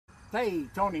Hey,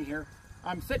 Tony here.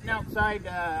 I'm sitting outside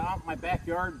out in my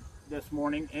backyard this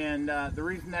morning, and the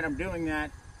reason that I'm doing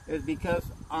that is because,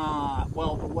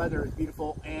 well, the weather is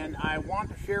beautiful, and I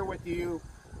want to share with you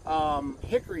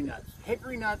hickory nuts.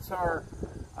 Hickory nuts are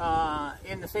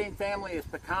in the same family as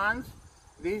pecans.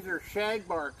 These are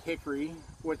shagbark hickory,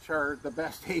 which are the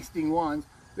best tasting ones.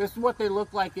 This is what they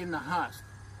look like in the husk.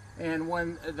 And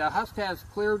when the husk has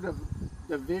clear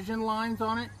division lines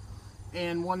on it,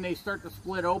 and when they start to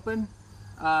split open,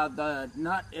 the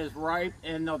nut is ripe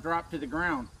and they'll drop to the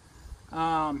ground.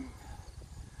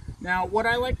 Now, what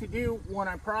I like to do when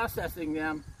I'm processing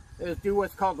them is do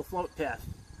what's called the float test.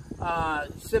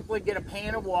 Simply get a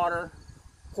pan of water,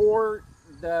 pour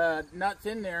the nuts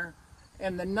in there,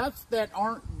 and the nuts that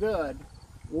aren't good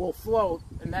will float,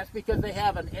 and that's because they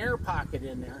have an air pocket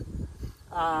in there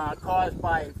caused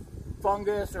by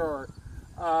fungus or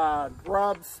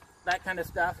grubs, that kind of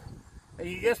stuff. And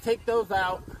you just take those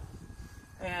out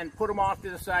and put them off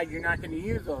to the side. You're not going to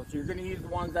use those. You're going to use the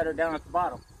ones that are down at the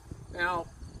bottom. Now,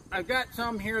 I've got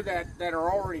some here that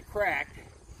are already cracked,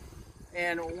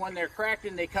 and when they're cracked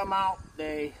and they come out,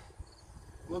 they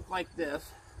look like this.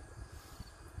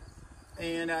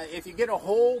 And if you get a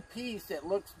whole piece, it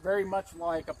looks very much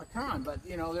like a pecan, but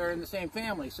you know, they're in the same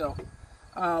family. So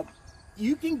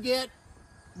you can get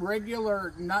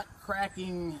regular nut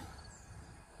cracking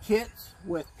kits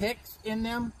with picks in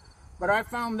them, but I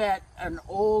found that an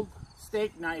old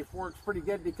steak knife works pretty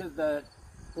good because the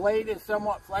blade is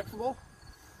somewhat flexible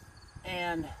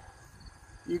and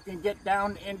you can get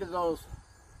down into those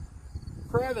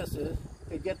crevices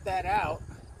to get that out.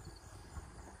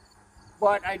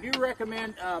 But I do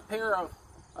recommend a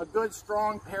good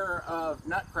strong pair of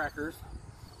nut crackers.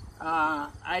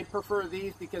 I prefer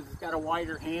these because it's got a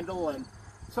wider handle, and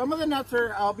some of the nuts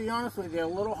are, I'll be honest with you, a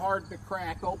little hard to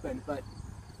crack open, but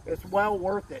it's well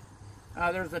worth it.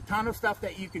 There's a ton of stuff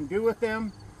that you can do with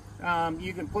them.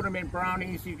 You can put them in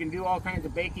brownies. You can do all kinds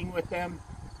of baking with them.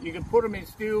 You can put them in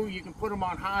stew. You can put them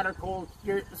on hot or cold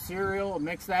cereal and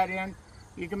mix that in.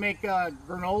 You can make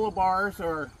granola bars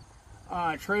or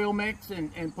trail mix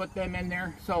and put them in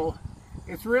there. So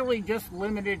it's really just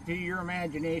limited to your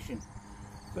imagination.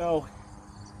 So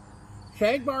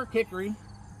shagbark hickory,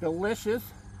 delicious,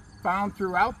 found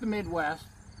throughout the Midwest.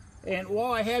 And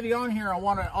while I have you on here, I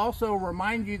want to also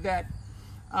remind you that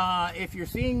if you're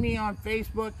seeing me on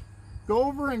Facebook, go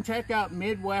over and check out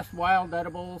Midwest Wild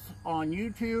Edibles on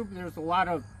YouTube. There's a lot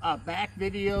of back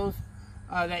videos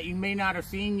that you may not have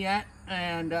seen yet,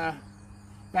 and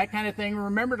that kind of thing.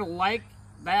 Remember to like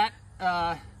that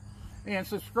and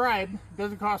subscribe. It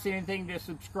doesn't cost anything to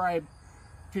subscribe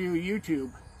to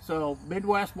YouTube. So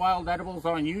Midwest Wild Edibles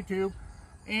on YouTube.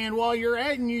 And while you're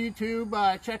at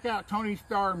YouTube, check out Tony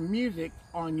Star Music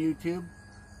on YouTube.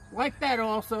 Like that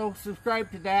also,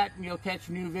 subscribe to that, and you'll catch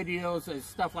new videos and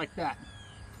stuff like that.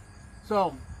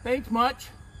 So, thanks much.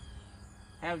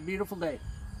 Have a beautiful day.